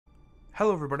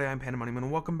Hello everybody, I'm Pandamonium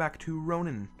and welcome back to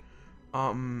Ronin.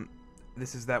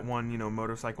 This is that one,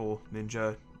 motorcycle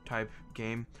ninja type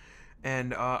game.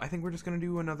 And I think we're just gonna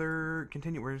do another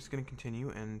we're just gonna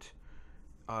continue and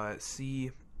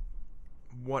see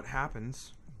what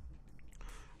happens.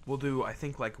 We'll do, I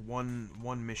think, like one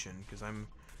mission, because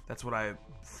that's what I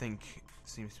think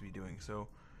seems to be doing. So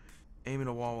aim at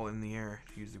a wall in the air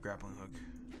to use the grappling hook.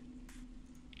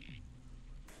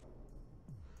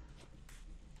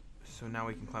 So now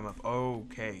we can climb up.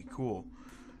 Okay, cool.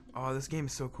 Oh, this game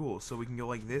is so cool. So we can go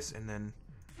like this and then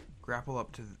grapple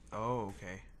up to oh,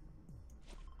 okay.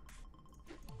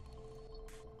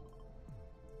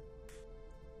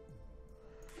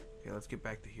 Okay, let's get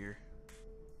back to here.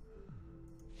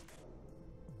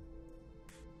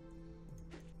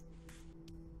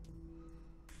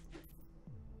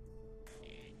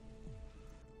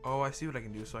 Oh, I see what I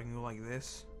can do. So I can go like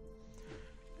this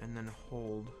and then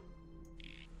hold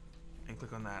and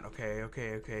click on that. Okay.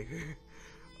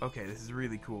 Okay, this is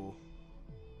really cool.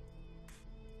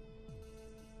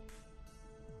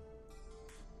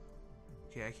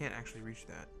 Okay, I can't actually reach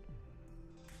that.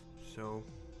 So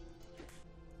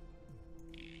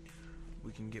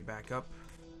we can get back up.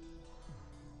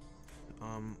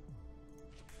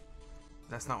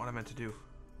 That's not what I meant to do.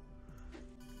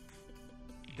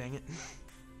 Dang it.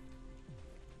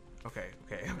 Okay.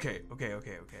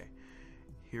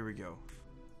 Here we go.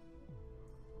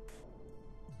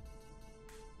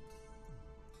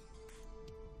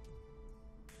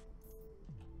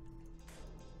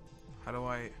 How do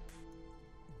I...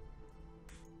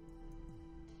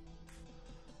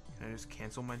 Can I just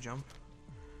cancel my jump?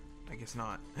 I guess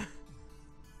not.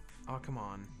 Oh, come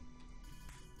on.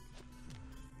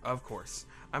 Of course.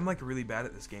 I'm like really bad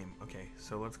at this game. Okay,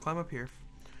 so let's climb up here.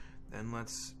 Then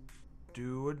let's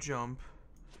do a jump.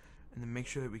 And then make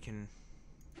sure that we can...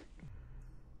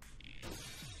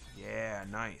 Yeah,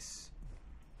 nice.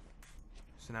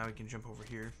 So now we can jump over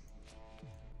here.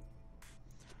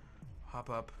 Hop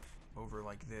up over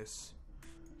like this,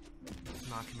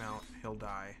 knock him out, he'll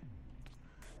die,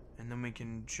 and then we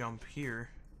can jump here.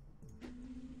 You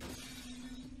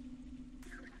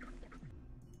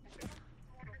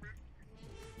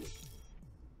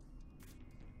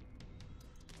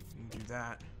can do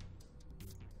that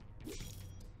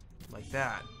like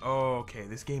that. Oh, okay,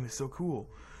 this game is so cool.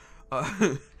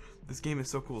 This game is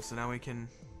so cool. So now we can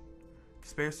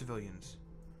spare civilians,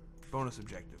 bonus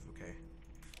objective. Okay.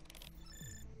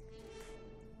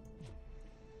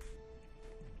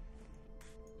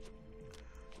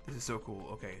 This is so cool.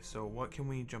 Okay, so what can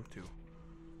we jump to?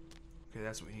 Okay,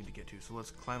 that's what we need to get to. So let's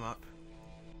climb up.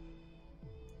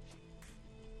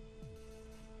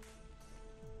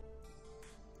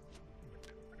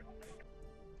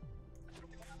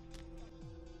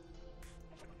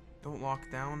 Don't lock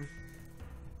down.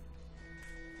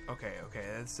 Okay,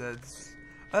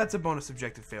 that's a bonus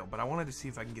objective fail, but I wanted to see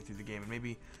if I can get through the game, and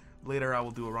maybe later I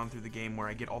will do a run through the game where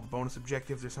I get all the bonus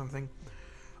objectives or something.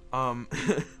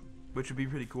 Which would be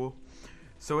pretty cool.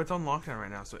 So it's on lockdown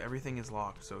right now, so everything is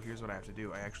locked. So here's what I have to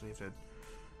do. I actually have to...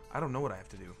 I don't know what I have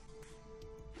to do.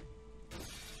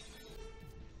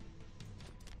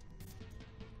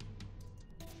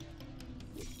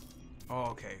 Oh,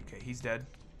 okay, he's dead.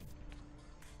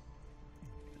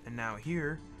 And now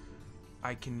here,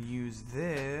 I can use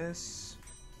this.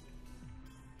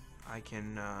 I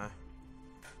can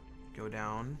go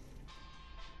down.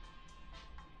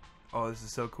 Oh, this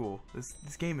is so cool. This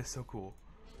game is so cool.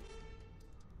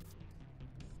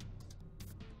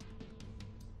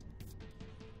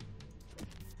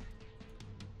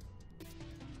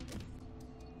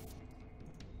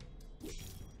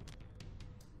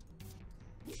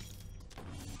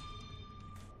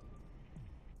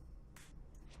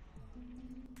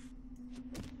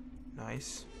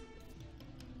 Nice.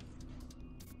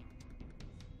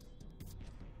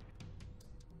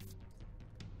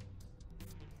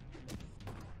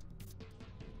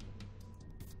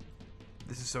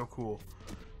 This is so cool.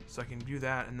 So I can do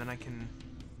that, and then I can...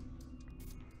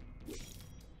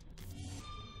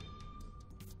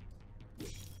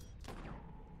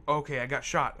 Okay, I got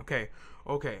shot. Okay.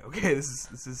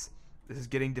 This is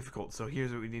getting difficult. So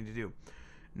here's what we need to do.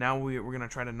 Now we're gonna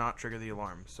try to not trigger the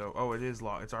alarm. So it is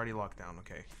locked. It's already locked down.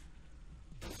 Okay.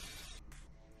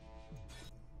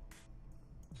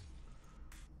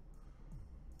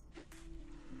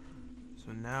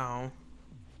 So now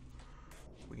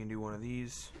we can do one of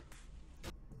these.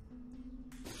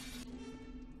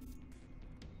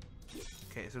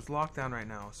 Okay, so it's locked down right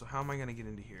now. So how am I gonna get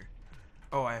into here?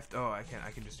 Oh, I have to. Oh, I can't.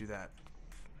 I can just do that.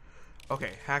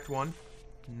 Okay, hacked one.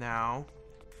 Now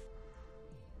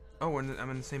Oh, I'm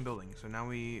in the same building. So now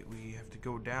we have to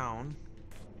go down.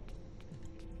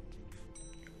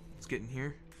 Let's get in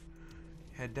here.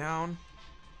 Head down.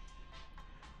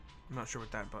 I'm not sure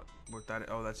what that is.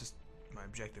 Oh, that's just my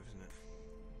objective, isn't it?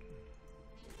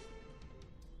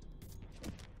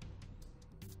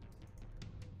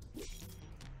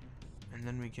 And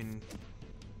then we can...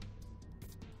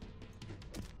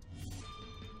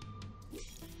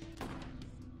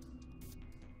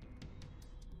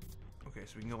 Okay,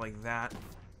 so we can go like that.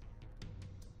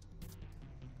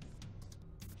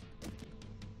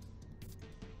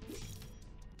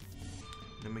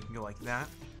 Then we can go like that.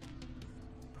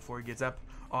 Before he gets up.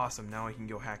 Awesome, now I can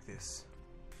go hack this.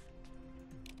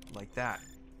 Like that.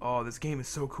 Oh, this game is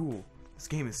so cool. This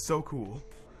game is so cool.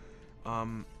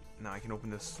 Now I can open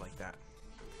this like that.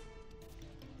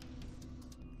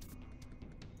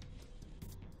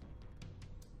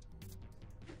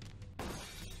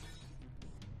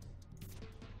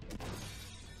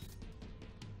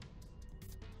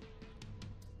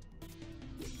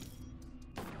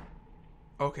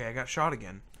 Okay, I got shot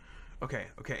again. Okay.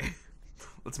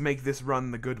 Let's make this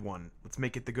run the good one. Let's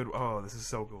make it the good... Oh, this is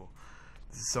so cool.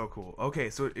 This is so cool.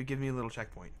 Okay, so it gives me a little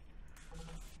checkpoint.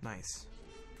 Nice.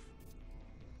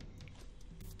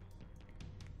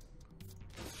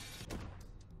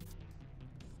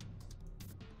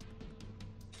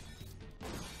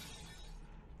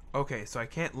 Okay, so I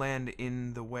can't land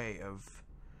in the way of...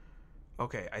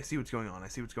 Okay, I see what's going on.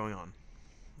 Let's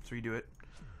redo it.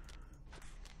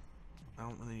 I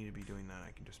don't really need to be doing that.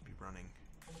 I can just be running.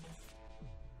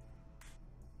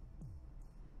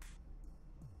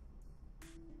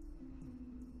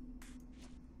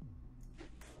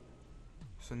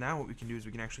 So now what we can do is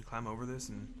we can actually climb over this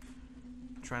and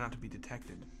try not to be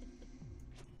detected.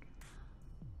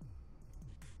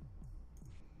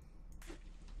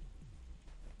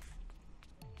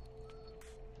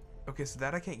 Okay, so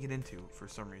that I can't get into for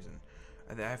some reason.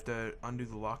 I have to undo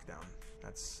the lockdown.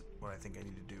 That's what I think I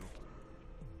need to do.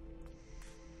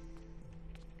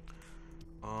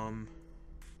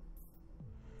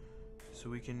 So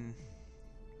we can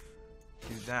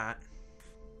do that.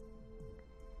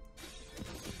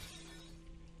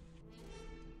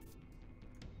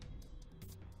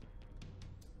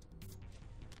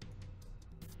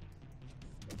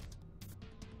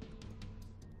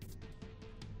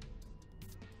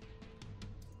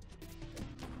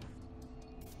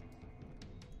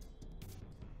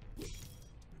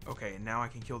 Okay, now I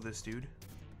can kill this dude.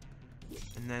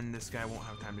 And then this guy won't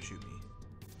have time to shoot me.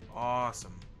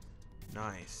 Awesome.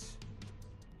 Nice.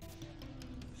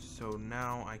 So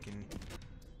now I can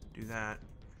do that.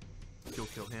 Still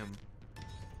kill him.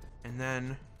 And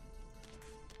then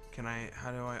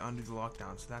how do I undo the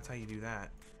lockdown? So that's how you do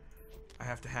that. I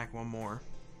have to hack one more.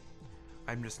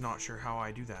 I'm just not sure how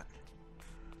I do that.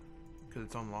 Because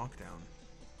it's on lockdown.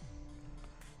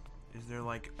 Is there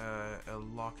like a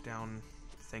lockdown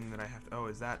thing that I have to... Oh,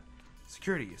 is that...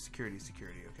 Security,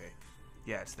 okay.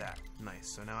 Yeah, it's that. Nice.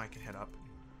 So now I can head up.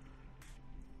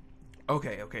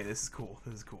 Okay, this is cool.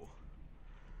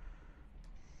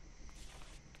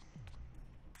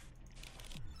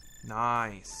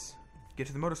 Nice. Get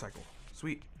to the motorcycle.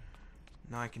 Sweet.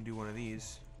 Now I can do one of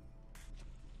these.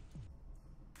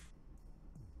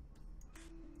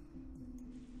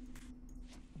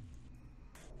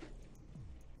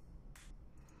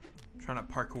 I'm trying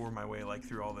to parkour my way like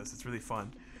through all this. It's really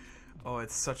fun. Oh,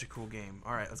 it's such a cool game.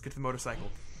 Alright, let's get to the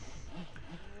motorcycle.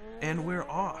 And we're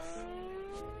off.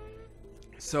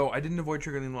 So, I didn't avoid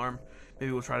triggering the alarm.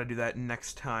 Maybe we'll try to do that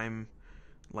next time.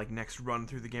 Like, next run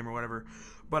through the game or whatever.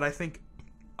 But I think,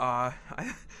 I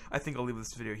think I'll leave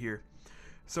this video here.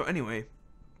 So, anyway,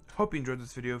 hope you enjoyed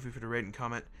this video. Feel free to rate and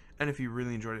comment. And if you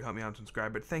really enjoyed it, help me out and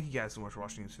subscribe. But thank you guys so much for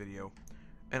watching this video.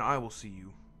 And I will see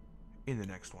you in the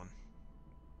next one.